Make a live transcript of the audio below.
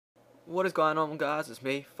What is going on, guys? It's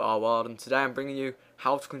me, Farwild, and today I'm bringing you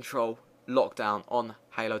how to control lockdown on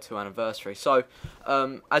Halo 2 Anniversary. So, as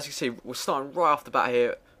you can see, we're starting right off the bat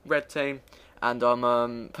here, red team, and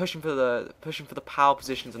I'm pushing for the power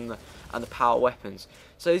positions and the power weapons.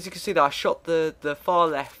 So as you can see, that I shot the far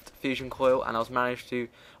left fusion coil, and I was managed to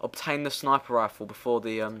obtain the sniper rifle before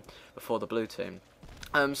the blue team.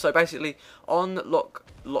 So basically, on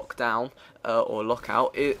lockdown or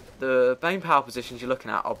lockout, the main power positions you're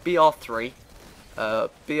looking at are BR3,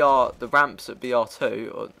 the ramps at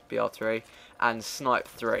BR2 or BR3, and Snipe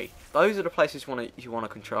 3. Those are the places you want to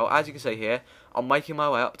control. As you can see here, I'm making my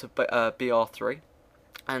way up to BR3,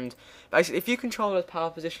 and basically, if you control those power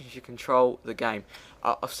positions, you control the game.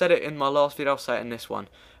 I've said it in my last video, I'll say it in this one,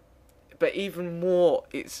 but even more,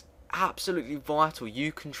 it's absolutely vital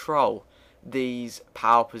you control these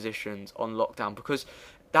power positions on lockdown, because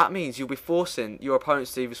that means you'll be forcing your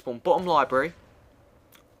opponents to either spawn bottom library,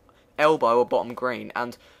 elbow, or bottom green.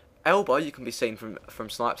 And elbow you can be seen from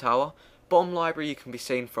snipe tower, bottom library you can be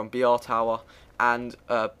seen from BR tower, and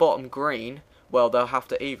bottom green, well, they'll have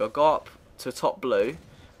to either go up to top blue,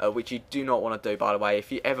 which you do not want to do, by the way.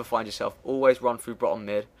 If you ever find yourself, always run through bottom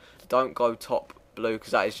mid, don't go top blue,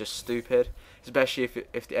 because that is just stupid, especially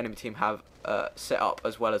if the enemy team have set up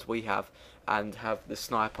as well as we have, and have the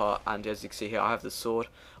sniper, and as you can see here, I have the sword.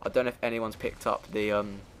 I don't know if anyone's picked up the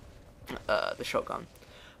shotgun.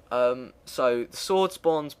 So the sword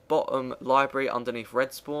spawns bottom library underneath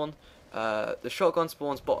red spawn. The shotgun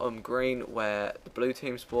spawns bottom green where the blue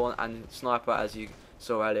team spawn, and sniper, as you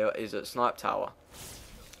saw earlier, is at snipe tower.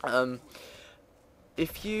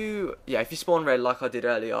 If you spawn red like I did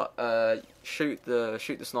earlier, shoot the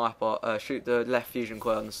sniper, shoot the left fusion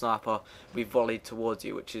coil on the sniper, be volleyed towards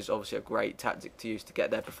you, which is obviously a great tactic to use to get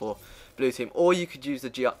there before blue team. Or you could use the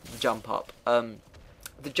jump up.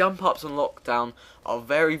 The jump ups on lockdown are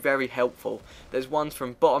very, very helpful. There's ones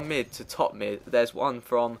from bottom mid to top mid. There's one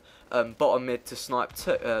from bottom mid to snipe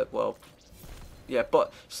 2.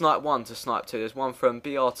 But snipe 1 to snipe 2. There's one from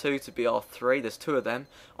BR2 to BR3. There's two of them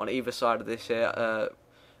on either side of this here,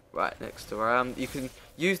 right next to where I am. You can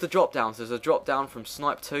use the drop downs. There's a drop down from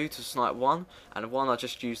snipe 2 to snipe 1, and one I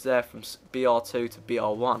just used there from BR2 to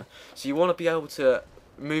BR1. So you want to be able to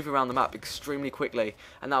move around the map extremely quickly,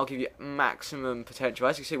 and that will give you maximum potential.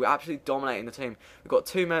 As you can see, we're absolutely dominating the team. We've got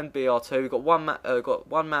 2 men BR2. We've got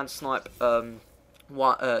one man snipe.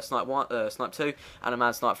 Snipe 2 and a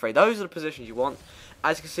man snipe 3. Those are the positions you want.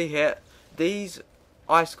 As you can see here, these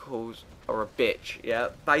icicles are a bitch. Yeah,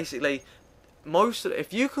 basically,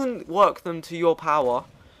 if you can work them to your power,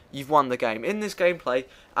 you've won the game. In this gameplay,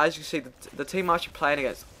 as you can see, the team I'm actually playing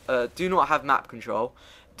against do not have map control,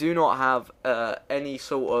 do not have any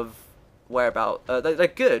sort of whereabout. They're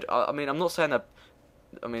good. I mean, I'm not saying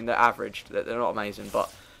they're average. They're not amazing, but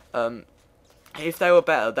if they were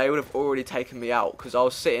better, they would have already taken me out, because I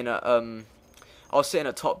was sitting at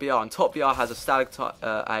top BR, and top BR has a stalactite,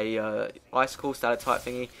 icicle stalactite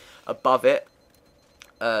thingy above it.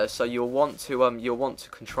 So you'll want to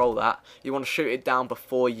control that. You want to shoot it down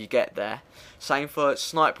before you get there. Same for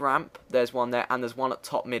snipe ramp. There's one there, and there's one at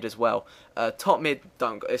top mid as well. Top mid,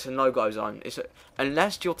 it's a no-go zone.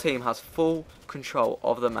 Unless your team has full control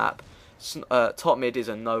of the map. Top mid is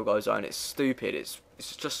a no-go zone. It's stupid. It's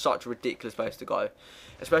just such a ridiculous place to go,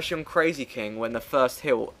 especially on Crazy King, when the first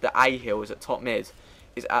hill, the A hill, is at top mid.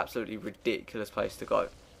 Is absolutely ridiculous place to go.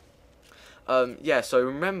 So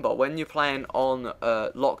remember, when you're playing on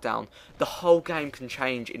lockdown, the whole game can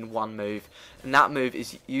change in one move, and that move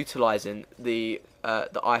is utilizing the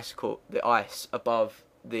ice above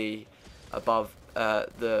the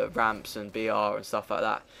ramps and BR and stuff like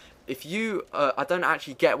that. If you, I don't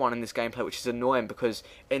actually get one in this gameplay, which is annoying, because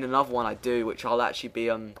in another one I do, which I'll actually be,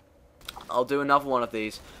 I'll do another one of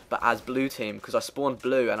these, but as blue team, because I spawned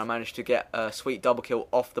blue and I managed to get a sweet double kill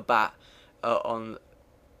off the bat on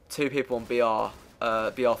 2 people on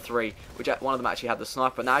BR3, which one of them actually had the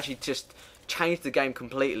sniper, and that actually just changed the game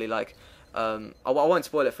completely. Like, I won't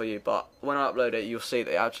spoil it for you, but when I upload it, you'll see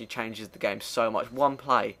that it actually changes the game so much. One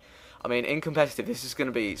play. I mean, in competitive, this is going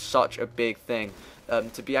to be such a big thing.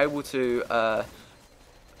 To be able to,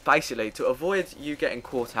 basically, to avoid you getting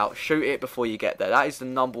caught out, shoot it before you get there. That is the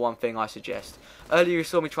 #1 thing I suggest. Earlier you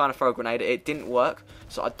saw me trying to throw a grenade. It didn't work,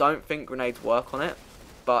 so I don't think grenades work on it.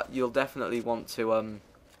 But you'll definitely want to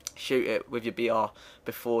shoot it with your BR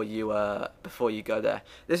before you go there.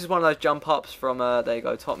 This is one of those jump ups from there you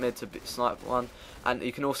go, top mid to snipe 1, and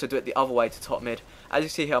you can also do it the other way to top mid. As you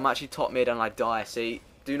see here, I'm actually top mid and I die. See,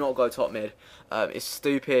 do not go top mid. It's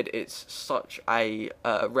stupid. It's such a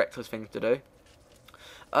reckless thing to do.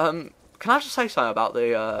 Can I just say something about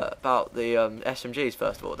the SMGs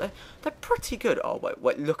first of all? They're pretty good. Oh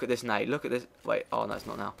wait, look at this nade. Look at this. Wait, oh no, it's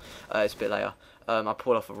not now. It's a bit later. I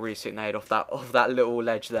pulled off a really sick nade off that little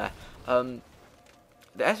ledge there. The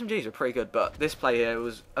SMGs are pretty good, but this play here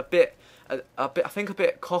was a bit, I think a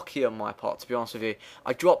bit cocky on my part, to be honest with you.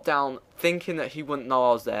 I dropped down thinking that he wouldn't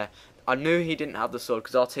know I was there. I knew he didn't have the sword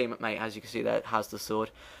because our teammate, as you can see there, has the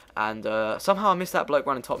sword. And somehow I missed that bloke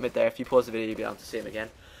running top mid there. If you pause the video, you'll be able to see him again.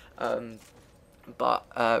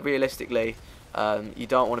 But realistically, you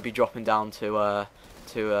don't want to be dropping down to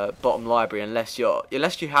bottom library unless you're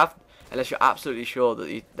absolutely sure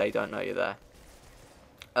that they don't know you're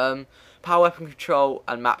there. Power weapon control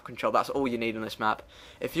and map control, that's all you need on this map.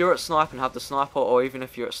 If you're at snipe and have the sniper, or even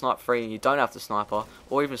if you're at snipe 3 and you don't have the sniper,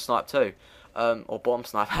 or even snipe 2, or bottom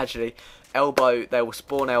snipe actually, elbow, they will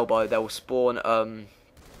spawn elbow, they will spawn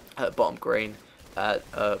at bottom green,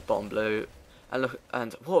 bottom blue, and look,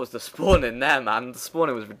 and what was the spawning there, man? The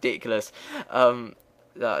spawning was ridiculous. I'm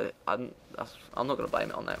not going to blame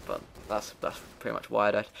it on that, but that's pretty much why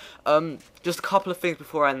I did. Just a couple of things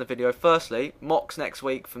before I end the video. Firstly, mocks next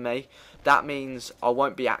week for me. That means I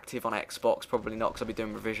won't be active on Xbox, probably not, because I'll be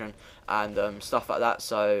doing revision and stuff like that.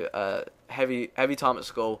 So heavy time at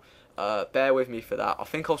school. Bear with me for that. I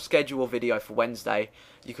think I'll schedule a video for Wednesday.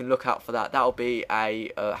 You can look out for that. That'll be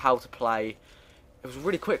a how to play. It was a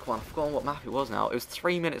really quick one. I've forgotten what map it was now. It was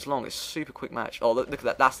 3 minutes long. It's a super quick match. Oh, look at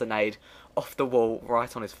that. That's the nade off the wall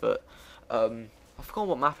right on his foot. I've forgotten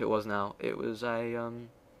what map it was now. It was a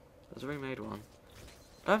remade one.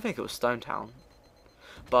 I don't think it was Stone Town.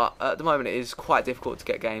 But at the moment it is quite difficult to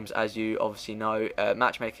get games, as you obviously know.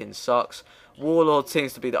 Matchmaking sucks. Warlord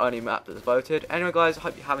seems to be the only map that's voted. Anyway guys, I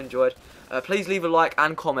hope you have enjoyed. Please leave a like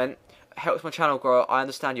and comment. It helps my channel grow. I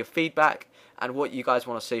understand your feedback and what you guys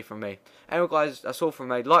want to see from me. Anyway guys, that's all from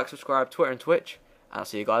me. Like, subscribe, Twitter and Twitch. And I'll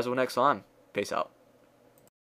see you guys all next time. Peace out.